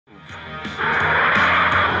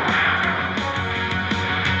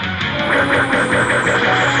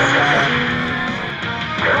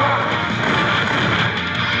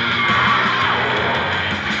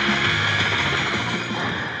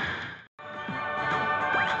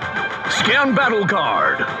Scan battle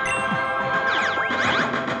card.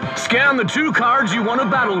 Scan the 2 cards you want to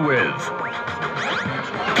battle with.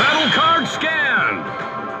 Battle card scanned.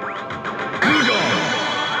 Gudon.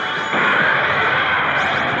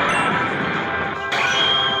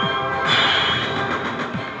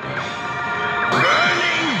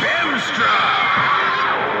 Burning Bemstra.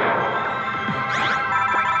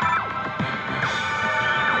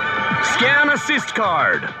 Scan assist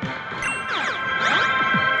card.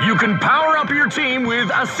 You can power up your team with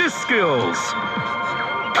assist skills.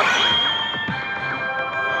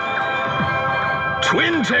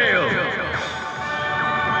 Twintail.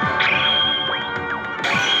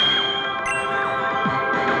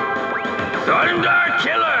 Thunder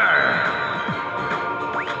Killer.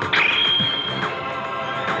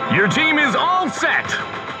 Your team is all set.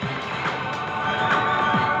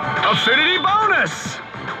 Affinity bonus.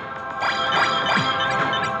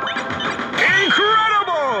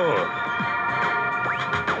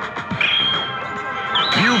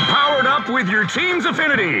 You powered up with your team's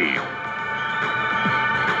affinity.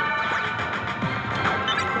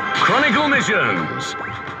 Chronicle missions.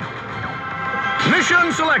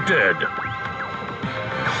 Mission selected.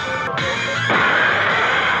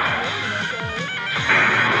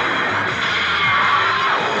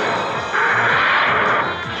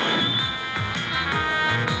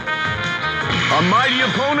 A mighty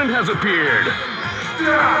opponent has appeared.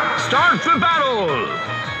 Start the battle.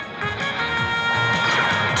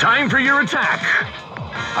 Time for your attack.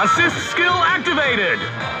 Assist skill activated.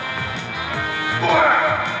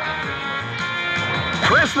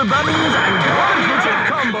 Press the buttons and one hit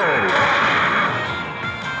combo.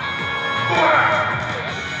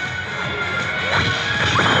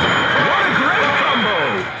 What a great combo.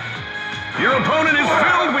 Your opponent is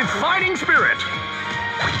filled with fighting spirit.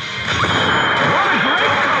 What a great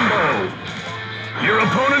combo. Your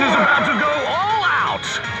opponent is about to go all out.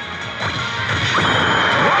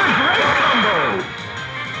 What a great combo.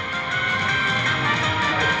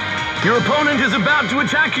 Your opponent is about to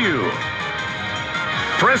attack you.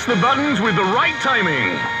 Press the buttons with the right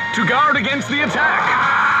timing to guard against the attack.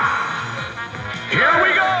 Here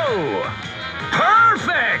we go!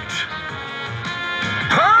 Perfect!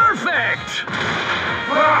 Perfect!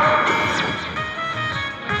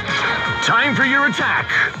 Time for your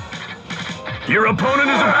attack. Your opponent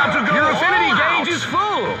is about to go. Your affinity gauge is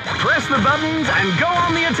full. Press the buttons and go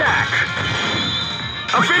on the attack.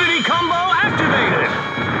 Affinity combo activated.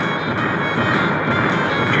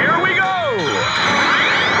 Here we go!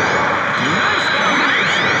 Nice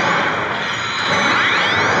combination!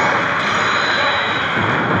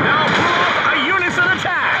 Now pull up a unison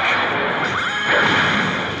attack!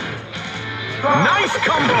 Nice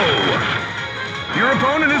combo! Your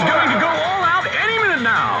opponent is going to go all out any minute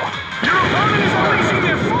now! Your opponent is unleashing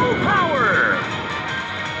their full power!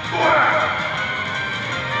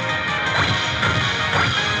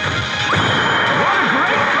 What a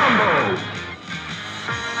great combo!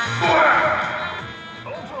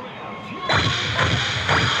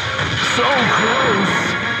 So close!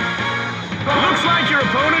 Looks like your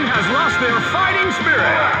opponent has lost their fighting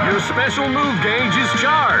spirit. Your special move gauge is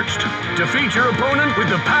charged. Defeat your opponent with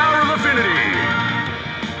the power of affinity.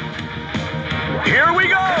 Here we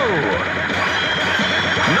go!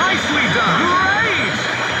 Nicely done! Great!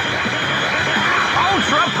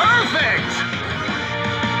 Ultra perfect!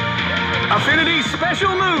 Affinity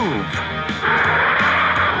special move.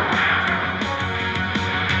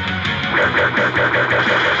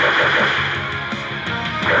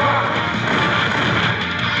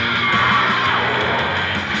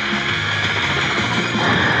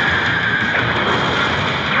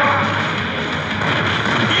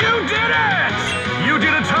 You did it! You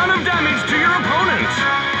did a ton of damage to your opponent.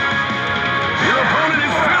 Your opponent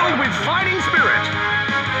is filled with fighting spirit.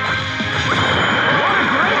 What a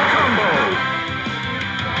great combo!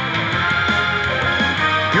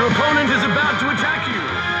 Your opponent is about to attack you.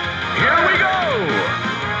 Here we go!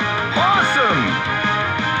 Awesome!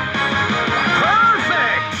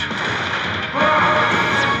 Perfect!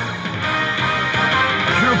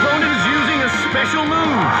 Your opponent is using a special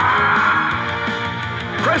move.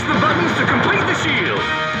 Press the buttons to complete the shield.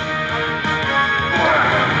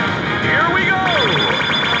 Here we go!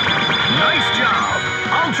 Nice job!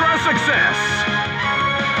 Ultra success!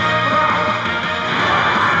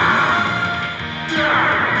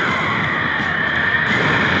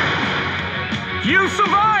 You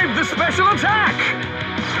survived the special attack!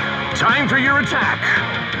 Time for your attack.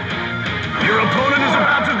 Your opponent is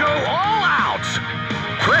about to go all out.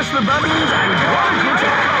 Press the buttons and one hit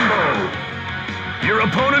combo. Your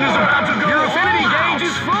opponent is about to go. Your affinity gauge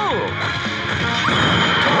is full.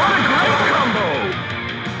 What a great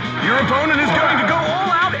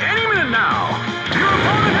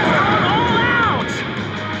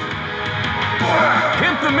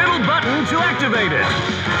activated.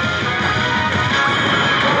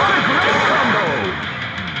 What a great combo!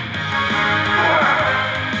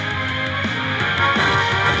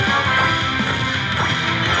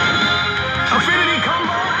 Affinity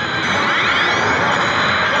combo.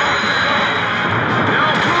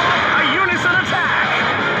 Now pull off a unison attack.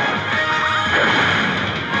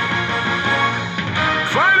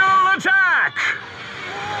 Final attack.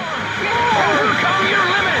 Overcome your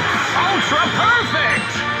limits. Ultra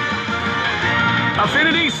perfect.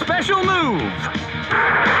 Affinity special move.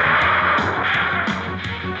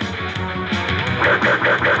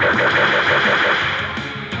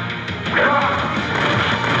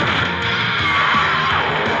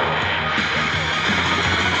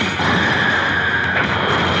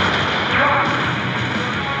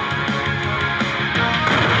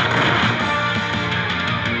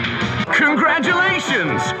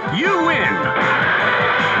 Congratulations! You win!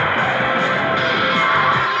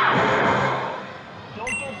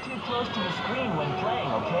 Don't get too close to the screen when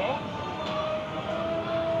playing, okay?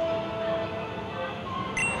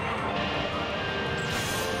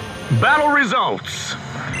 Battle results.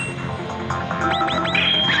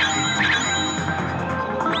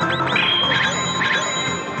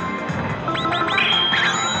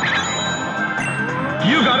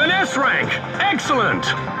 You got an S rank.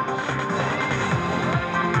 Excellent.